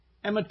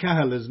Emmet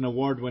Cahill is an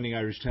award-winning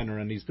Irish tenor,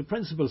 and he's the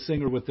principal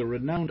singer with the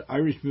renowned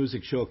Irish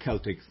music show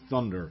Celtic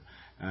Thunder.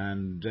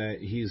 And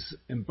he's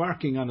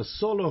embarking on a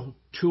solo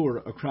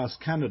tour across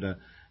Canada,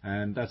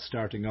 and that's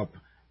starting up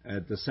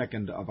the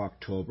 2nd of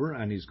October,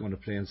 and he's going to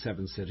play in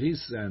 7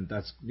 cities, and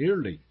that's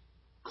nearly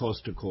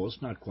coast to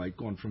coast, not quite,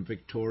 going from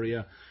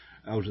Victoria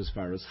out as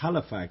far as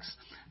Halifax,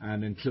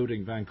 and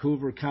including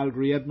Vancouver,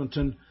 Calgary,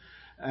 Edmonton,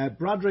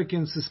 Broderick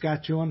in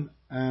Saskatchewan,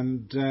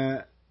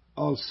 and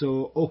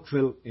also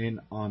Oakville in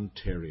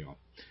Ontario.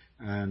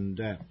 And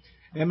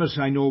Emmet,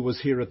 I know,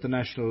 was here at the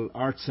National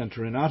Arts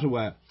Centre in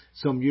Ottawa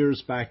some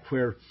years back,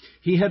 where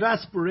he had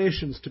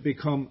aspirations to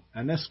become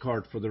an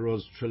escort for the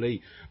Rose of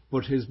Tralee,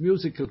 but his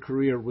musical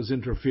career was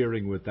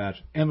interfering with that.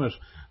 Emmet,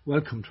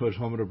 welcome to At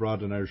Home and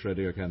Abroad on Irish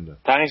Radio Canada.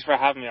 Thanks for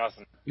having me,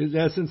 Austin.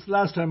 Since the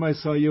last time I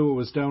saw you, it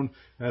was down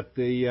at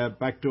the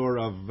back door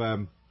of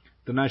the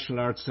National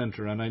Arts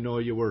Centre, and I know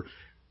you were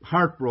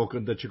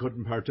heartbroken that you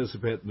couldn't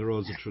participate in the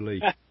Rose of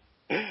Tralee.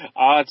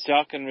 It's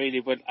shocking, really,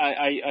 but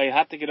I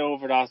had to get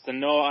over it, Austin.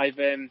 No, I've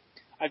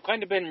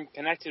kind of been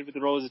connected with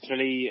the Rose of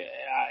Tralee,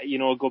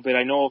 a good bit.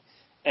 I know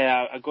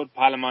a good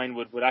pal of mine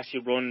would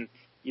actually run,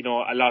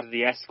 a lot of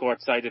the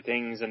escort side of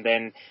things, and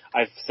then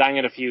I've sang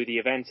at a few of the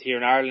events here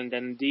in Ireland,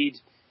 and indeed,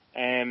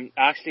 I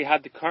actually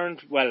had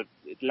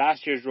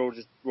last year's Rose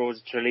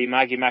of Tralee,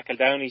 Maggie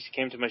McEldowney, she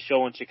came to my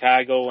show in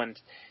Chicago, and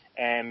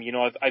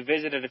I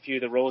visited a few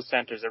of the Rose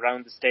Centres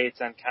around the States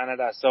and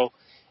Canada, so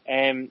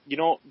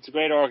it's a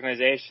great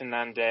organisation,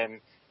 and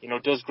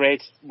does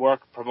great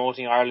work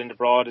promoting Ireland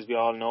abroad, as we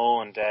all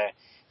know, and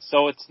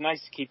so it's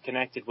nice to keep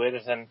connected with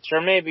it. And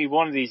sure, maybe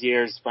one of these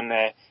years when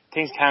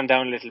things calm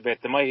down a little bit,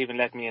 they might even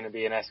let me in and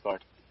be an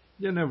escort.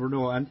 You never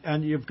know.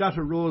 And you've got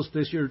a Rose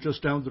this year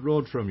just down the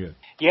road from you.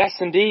 Yes,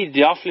 indeed.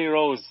 The Offaly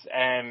Rose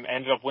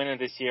ended up winning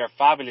this year.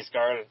 Fabulous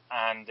girl,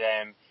 and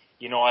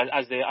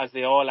as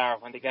they all are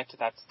when they get to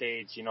that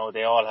stage,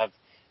 they all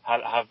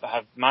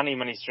have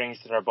many strings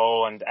to their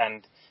bow, and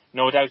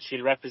no doubt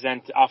she'll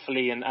represent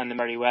Offaly and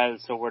very well,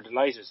 so we're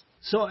delighted.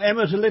 So,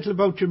 Emmet, a little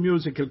about your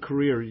musical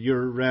career,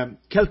 your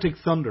Celtic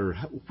Thunder.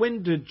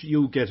 When did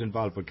you get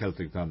involved with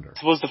Celtic Thunder? I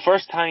suppose the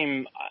first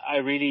time I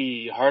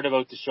really heard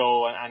about the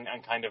show and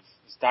kind of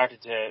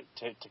started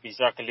to be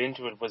circled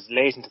into it was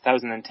late in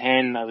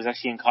 2010. I was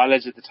actually in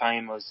college at the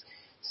time. I was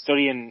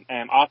studying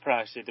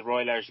opera actually at the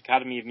Royal Irish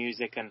Academy of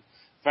Music, and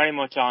very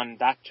much on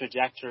that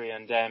trajectory,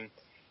 and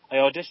I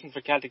auditioned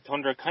for Celtic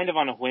Thunder kind of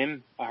on a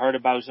whim. I heard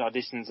about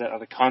auditions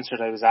at a concert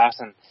I was at,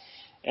 and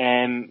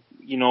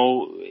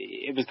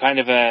it was kind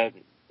of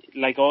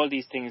like all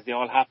these things, they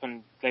all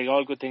happen, like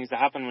all good things that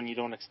happen when you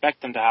don't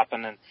expect them to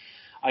happen, and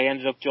I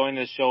ended up joining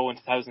the show in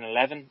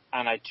 2011,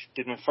 and I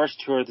did my first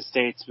tour of the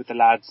States with the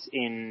lads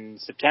in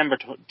September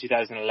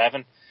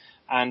 2011,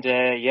 and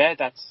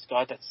that's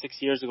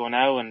 6 years ago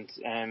now, and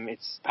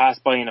it's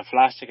passed by in a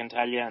flash, I can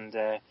tell you, and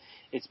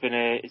it's been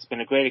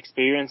a great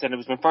experience, and it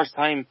was my first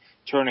time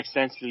touring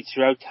extensively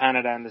throughout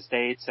Canada and the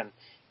States, and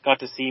got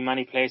to see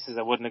many places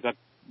I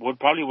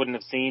probably wouldn't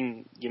have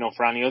seen,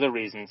 for any other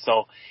reason.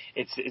 So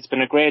it's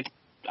been a great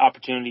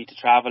opportunity to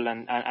travel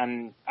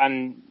and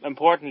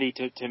importantly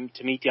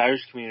to meet the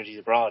Irish communities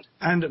abroad.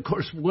 And of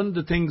course, one of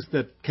the things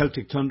that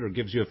Celtic Thunder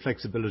gives you a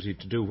flexibility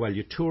to do while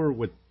you tour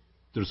with,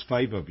 there's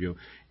 5 of you,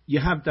 you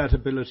have that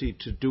ability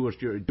to do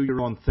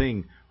your own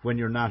thing when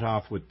you're not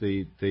off with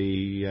the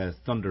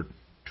Thunder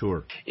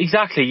tour.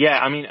 Exactly, yeah.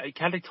 I mean,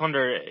 Celtic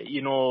Thunder,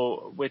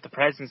 with the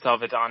presence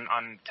of it on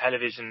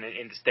television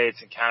in the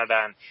States and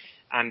Canada,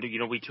 and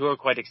we tour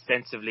quite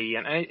extensively,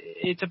 and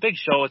it's a big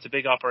show, it's a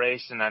big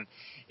operation, and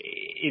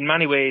in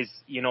many ways,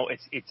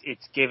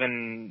 it's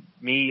given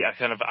me a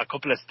kind of a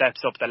couple of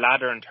steps up the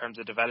ladder in terms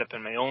of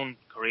developing my own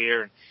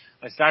career.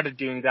 I started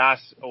doing that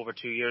over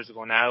 2 years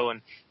ago now,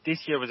 and this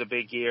year was a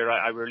big year.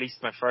 I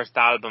released my first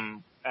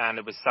album, and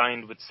it was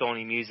signed with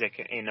Sony Music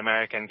in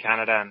America and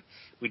Canada, and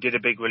we did a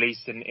big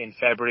release in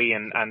February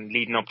and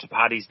leading up to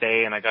Paddy's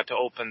Day, and I got to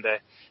open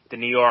the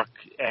New York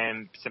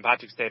St.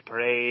 Patrick's Day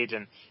Parade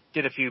and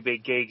did a few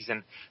big gigs,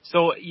 and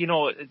so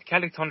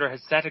Celtic Thunder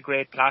has set a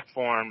great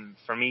platform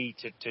for me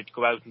to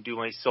go out and do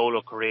my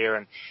solo career,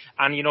 and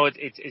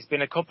it's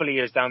been a couple of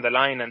years down the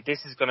line, and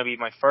this is going to be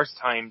my first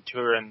time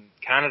touring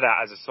Canada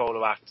as a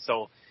solo act,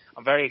 so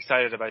I'm very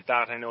excited about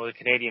that. I know the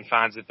Canadian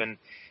fans have been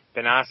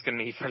asking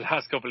me for the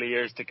last couple of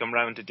years to come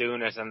round to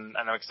doing it, and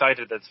I'm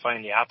excited that it's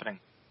finally happening.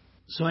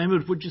 So,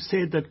 Emmet, would you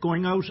say that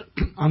going out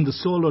on the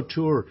solo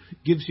tour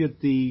gives you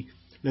the,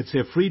 let's say,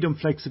 freedom,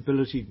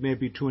 flexibility,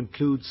 maybe to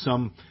include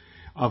some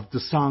of the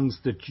songs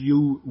that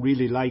you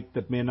really like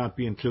that may not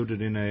be included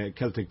in a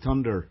Celtic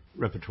Thunder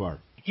repertoire?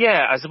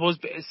 Yeah, I suppose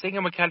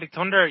singing with Celtic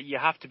Thunder, you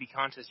have to be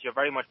conscious. You're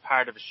very much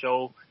part of a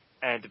show,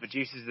 and the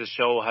producers of the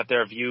show have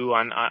their view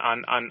on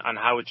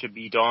how it should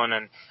be done,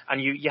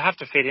 and you have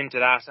to fit into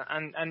that,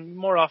 and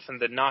more often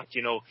than not,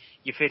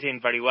 you fit in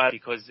very well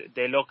because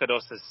they look at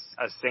us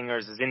as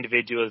singers, as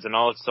individuals, and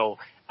also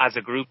as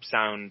a group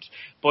sound.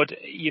 But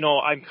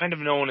I'm kind of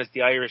known as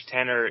the Irish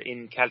tenor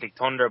in Celtic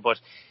Thunder, but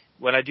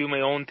when I do my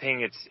own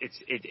thing,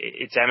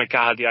 it's Emmet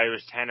Cahill, the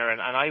Irish tenor,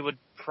 and I would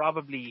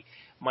probably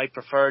my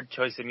preferred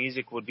choice of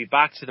music would be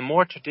back to the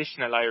more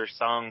traditional Irish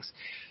songs.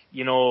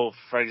 You know,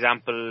 for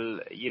example,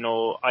 you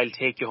know, I'll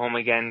Take You Home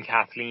Again,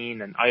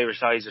 Kathleen, and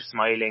Irish Eyes Are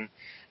Smiling,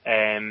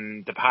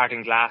 The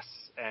Parting Glass,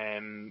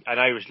 an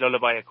Irish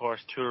Lullaby, of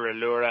course, Tura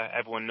Lura.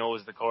 Everyone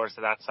knows the chorus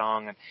of that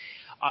song. And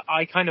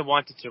I kind of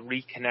wanted to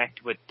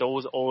reconnect with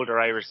those older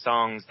Irish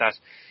songs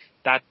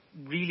that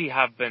really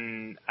have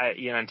been,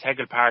 you know, an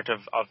integral part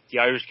of the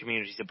Irish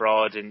communities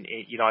abroad. And,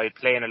 you know, I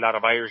play in a lot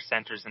of Irish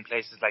centres and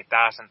places like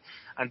that.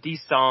 And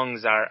these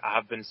songs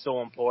have been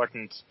so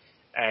important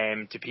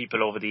to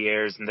people over the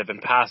years, and they've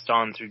been passed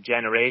on through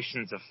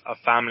generations of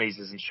families,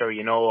 as I'm sure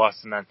you know,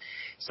 Austin. And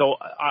so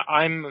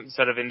I'm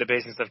sort of in the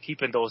business of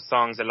keeping those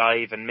songs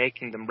alive and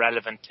making them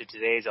relevant to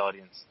today's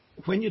audience.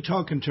 When you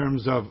talk in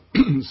terms of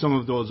some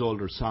of those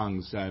older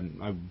songs,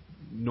 I've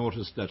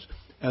noticed that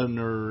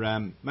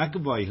Eleanor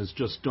McAvoy has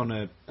just done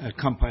a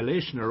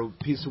compilation or a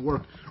piece of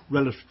work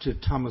relative to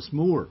Thomas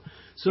Moore.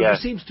 So There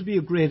seems to be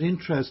a great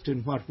interest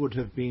in what would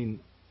have been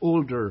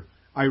older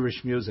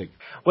Irish music.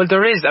 Well,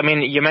 there is. I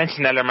mean, you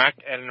mentioned Eleanor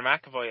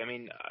McAvoy. I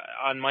mean,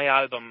 on my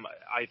album,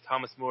 I have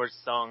Thomas Moore's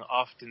song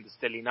 "Oft in the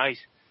Stilly Night,"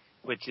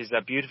 which is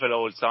a beautiful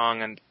old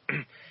song.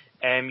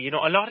 And you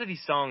know, a lot of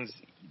these songs,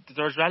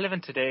 they're as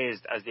relevant today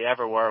as they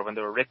ever were when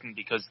they were written,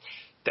 because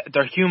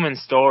they're human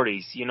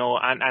stories, you know,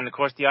 and of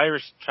course the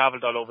Irish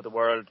travelled all over the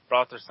world,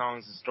 brought their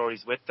songs and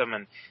stories with them,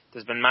 and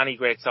there's been many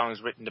great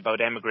songs written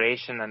about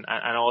emigration and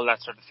all that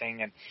sort of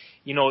thing. And,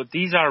 you know,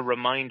 these are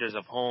reminders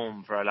of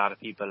home for a lot of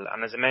people.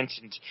 And as I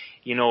mentioned,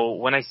 you know,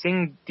 when I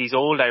sing these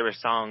old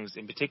Irish songs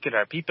in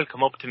particular, people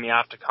come up to me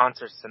after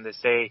concerts and they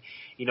say,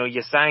 you know,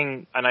 you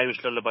sang an Irish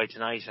lullaby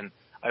tonight, and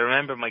I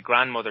remember my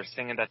grandmother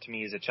singing that to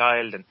me as a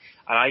child, and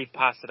I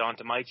passed it on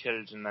to my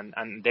children,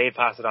 and they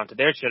pass it on to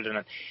their children.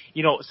 And,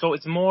 you know, so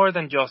it's more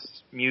than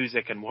just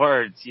music and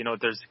words. You know,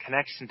 there's a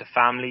connection to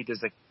family,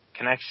 there's a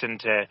connection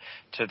to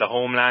the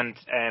homeland,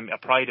 a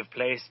pride of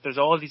place. There's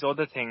all these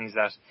other things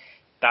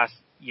that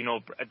you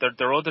know,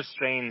 there are other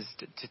strains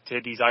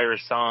to these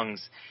Irish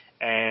songs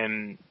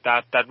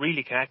that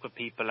really connect with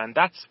people, and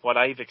that's what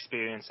I've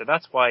experienced. And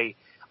that's why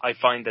I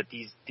find that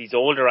these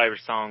older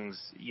Irish songs,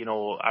 you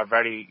know, are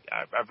very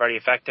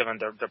effective, and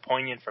they're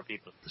poignant for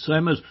people. So,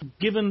 Emmet,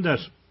 given that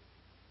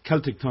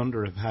Celtic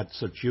Thunder have had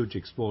such huge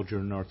exposure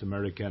in North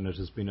America, and it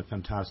has been a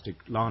fantastic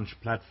launch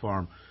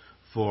platform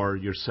for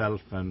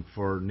yourself and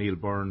for Neil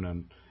Byrne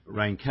and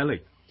Ryan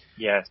Kelly.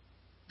 Yes.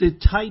 The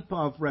type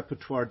of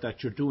repertoire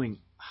that you're doing,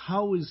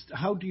 how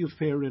do you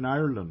fare in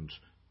Ireland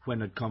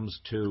when it comes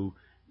to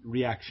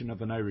reaction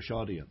of an Irish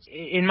audience?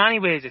 In many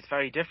ways it's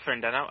very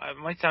different, and it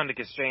might sound like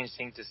a strange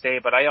thing to say,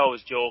 but I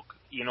always joke,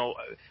 you know,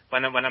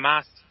 when I'm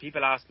asked,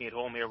 people ask me at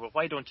home here, well,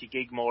 why don't you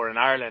gig more in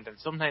Ireland? And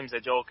sometimes I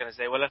joke and I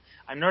say, well,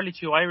 I'm nearly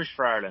too Irish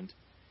for Ireland,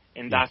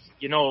 in that,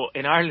 you know,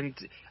 in Ireland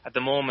at the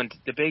moment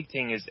the big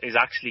thing is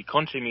actually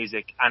country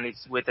music, and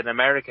it's with an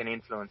American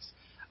influence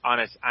on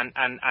it,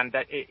 and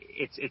that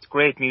it's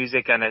great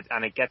music, and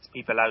it gets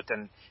people out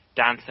and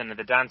dancing, and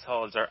the dance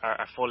halls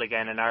are full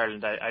again in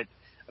Ireland. I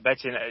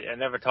bet you, I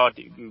never thought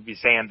you'd be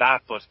saying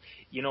that, but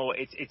you know,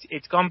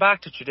 it's gone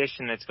back to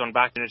tradition, it's gone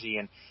back to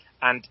unity,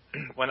 and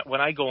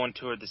when I go on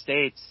tour the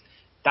States,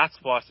 that's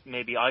what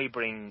maybe I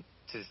bring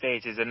to the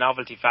States, is a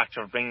novelty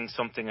factor of bringing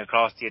something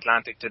across the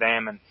Atlantic to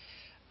them,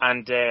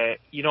 and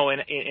you know,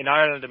 in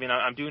Ireland, I mean,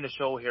 I'm doing a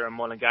show here in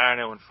Mullingar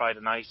now on Friday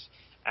night,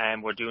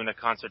 and we're doing a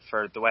concert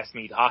for the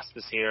Westmeath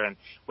Hospice here, and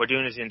we're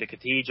doing it in the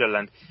cathedral,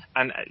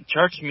 and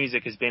church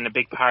music has been a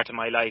big part of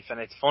my life. And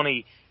it's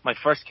funny, my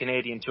first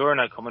Canadian tour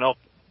now coming up,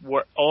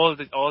 where all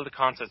the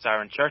concerts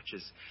are in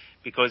churches,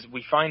 because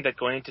we find that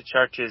going into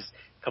churches,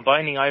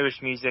 combining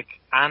Irish music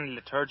and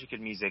liturgical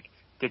music,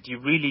 that you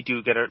really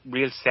do get a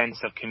real sense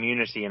of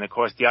community. And of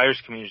course the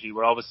Irish community,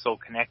 we're always so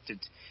connected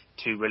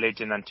to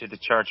religion and to the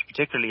church,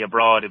 particularly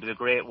abroad. It was a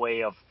great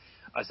way of,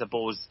 I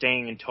suppose,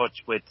 staying in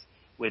touch with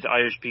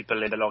Irish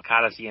people in the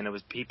locality, and it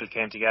was people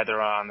came together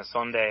on a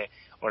Sunday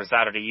or a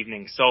Saturday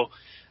evening. So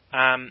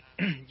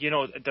you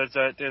know,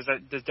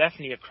 there's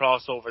definitely a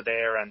crossover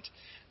there,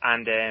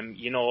 and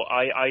you know,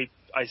 I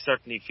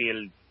certainly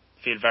feel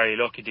very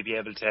lucky to be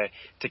able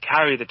to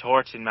carry the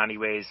torch in many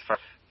ways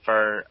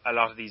for a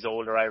lot of these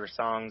older Irish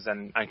songs,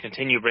 and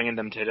continue bringing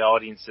them to the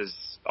audiences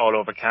all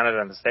over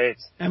Canada and the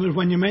States. Emmet,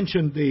 when you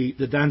mentioned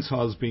the dance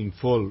halls being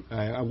full,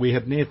 we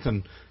had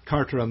Nathan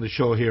Carter on the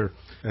show here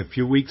a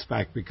few weeks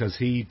back, because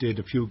he did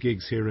a few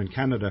gigs here in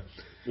Canada.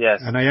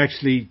 Yes. And I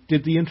actually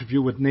did the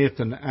interview with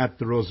Nathan at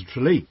the Rose of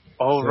Tralee.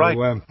 Oh, so,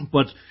 right.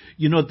 But,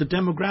 you know, the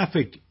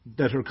demographic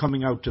that are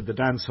coming out to the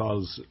dance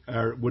halls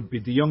would be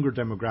the younger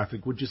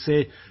demographic. Would you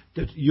say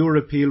that your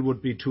appeal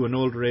would be to an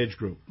older age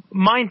group?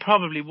 Mine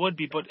probably would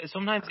be, but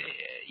sometimes,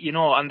 you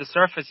know, on the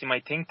surface you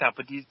might think that,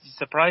 but it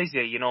surprise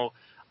you, you know.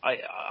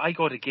 I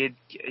go to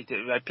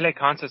I play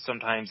concerts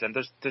sometimes, and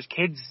there's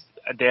kids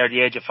there at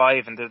the age of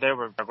 5, and they're there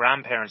with their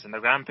grandparents, and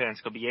their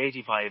grandparents could be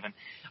 85, and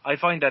I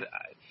find that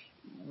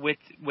with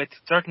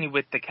certainly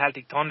with the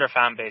Celtic Thunder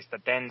fan base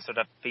that then sort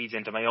of feeds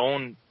into my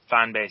own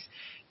fan base,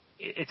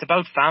 it's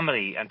about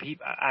family and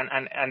people,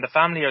 and the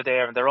family are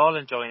there and they're all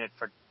enjoying it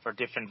for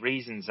different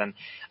reasons. And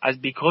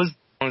because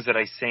the songs that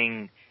I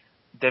sing,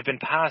 they've been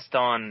passed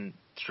on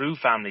through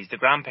families. The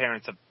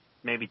grandparents have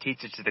maybe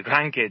teach it to the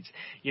grandkids.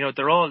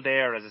 They're all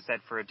there, as I said,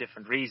 for a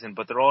different reason,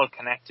 but they're all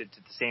connected to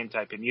the same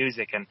type of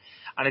music. And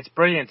it's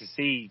brilliant to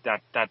see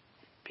that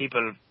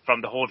people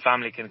from the whole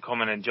family can come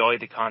and enjoy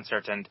the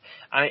concert. And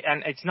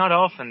it's not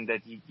often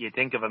that you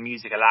think of a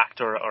musical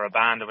act or a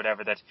band or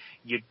whatever that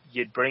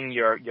you'd bring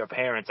your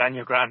parents and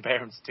your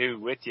grandparents too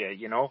with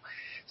you,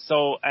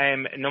 So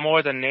no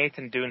more than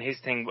Nathan doing his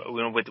thing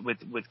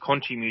with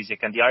country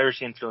music and the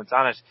Irish influence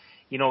on it,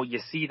 you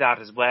see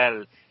that as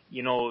well.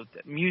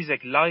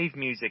 Live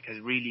music has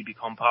really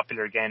become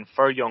popular again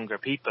for younger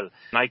people.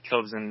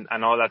 Nightclubs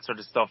and all that sort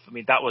of stuff. I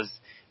mean, that was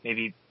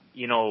maybe,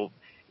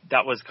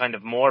 that was kind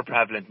of more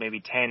prevalent maybe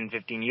 10,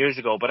 15 years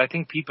ago. But I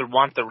think people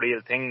want the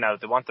real thing now.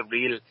 They want the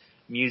real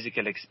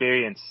musical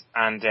experience.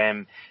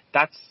 And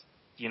that's,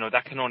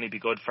 that can only be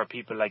good for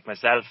people like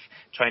myself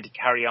trying to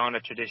carry on a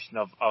tradition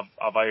of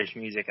Irish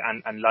music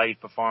and live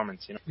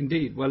performance.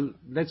 Indeed. Well,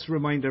 let's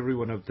remind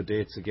everyone of the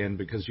dates again,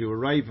 because you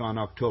arrive on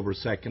October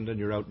 2nd and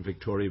you're out in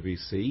Victoria,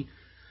 BC.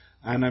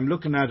 And I'm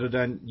looking at it,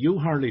 and you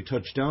hardly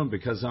touch down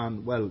because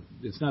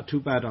it's not too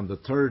bad on the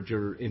 3rd,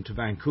 you're into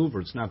Vancouver,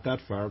 it's not that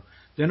far.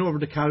 Then over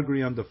to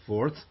Calgary on the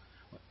 4th,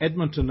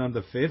 Edmonton on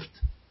the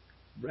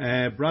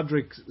 5th,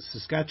 Broderick,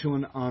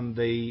 Saskatchewan on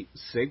the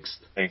 6th.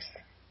 Thanks.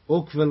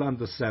 Oakville on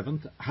the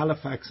 7th,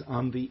 Halifax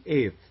on the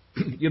 8th.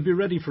 You'll be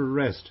ready for a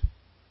rest.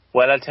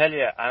 Well, I'll tell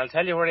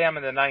you where I am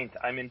on the 9th.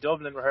 I'm in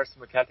Dublin rehearsing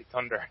with Celtic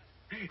Thunder.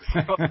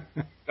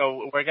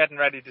 So we're getting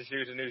ready to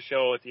shoot a new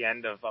show at the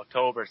end of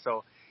October.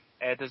 So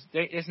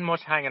there isn't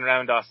much hanging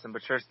around, Austin,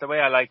 but sure, it's the way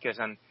I like it.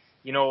 And,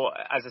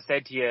 as I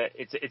said to you,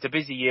 it's a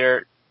busy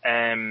year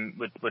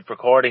with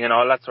recording and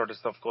all that sort of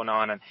stuff going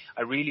on. And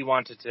I really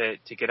wanted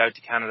to get out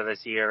to Canada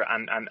this year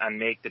and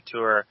make the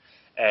tour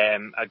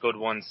a good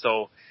one.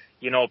 So,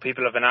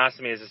 people have been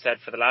asking me, as I said,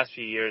 for the last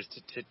few years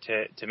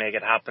to make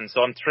it happen.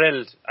 So I'm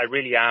thrilled. I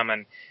really am.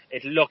 And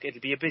it'll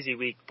be a busy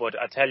week, but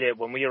I tell you,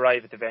 when we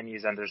arrive at the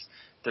venues and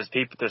there's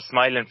people, there's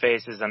smiling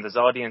faces and there's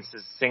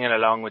audiences singing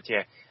along with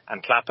you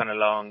and clapping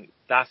along,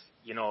 that's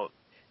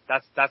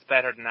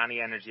better than any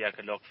energy I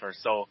could look for.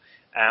 So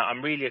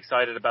I'm really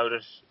excited about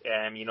it.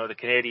 The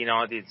Canadian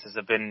audiences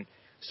have been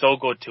so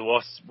good to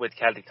us with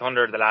Celtic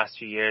Thunder the last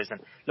few years.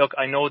 And look,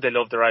 I know they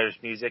love their Irish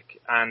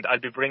music, and I'll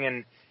be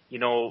bringing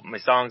my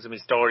songs and my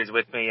stories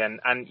with me and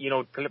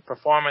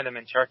performing them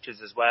in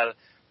churches as well.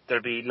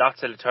 There'll be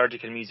lots of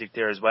liturgical music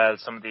there as well.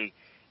 Some of the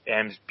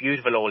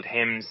beautiful old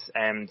hymns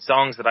and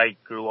songs that I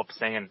grew up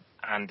singing.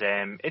 And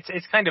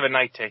it's kind of a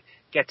night to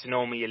get to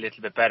know me a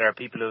little bit better.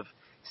 People who've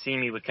seen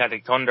me with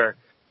Celtic Thunder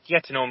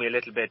get to know me a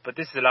little bit, but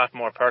this is a lot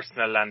more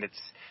personal, and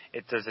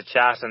there's a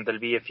chat and there'll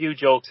be a few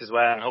jokes as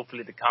well, and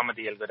hopefully the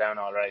comedy will go down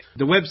all right.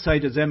 The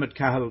website is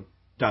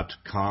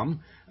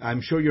emmetcahill.com.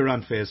 I'm sure you're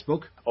on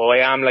Facebook. Oh,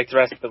 I am, like the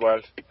rest of the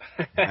world.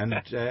 And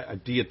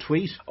do you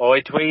tweet? Oh,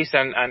 I tweet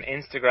and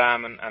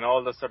Instagram and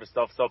all this sort of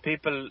stuff. So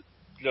people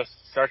just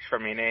search for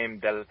my name,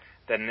 they'll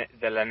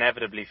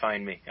inevitably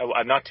find me.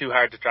 I'm not too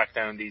hard to track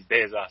down these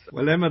days, Austin.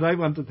 Well, Emmet, I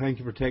want to thank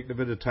you for taking a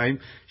bit of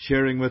time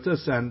sharing with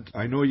us, and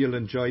I know you'll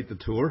enjoy the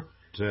tour.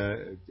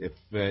 If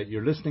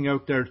you're listening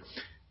out there,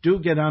 do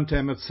get onto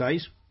Emmet's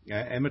site,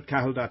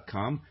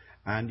 emmetcahill.com,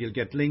 and you'll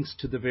get links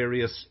to the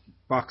various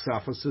box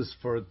offices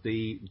for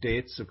the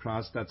dates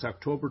across. That's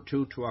October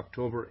 2 to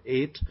October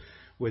 8,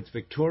 with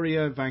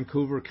Victoria,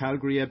 Vancouver,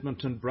 Calgary,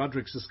 Edmonton,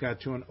 Broderick,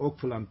 Saskatchewan,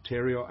 Oakville,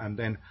 Ontario, and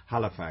then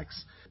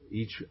Halifax,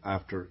 each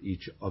after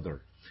each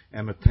other.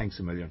 Emmet, thanks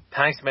a million.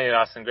 Thanks a million,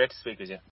 Austin. Great to speak with you.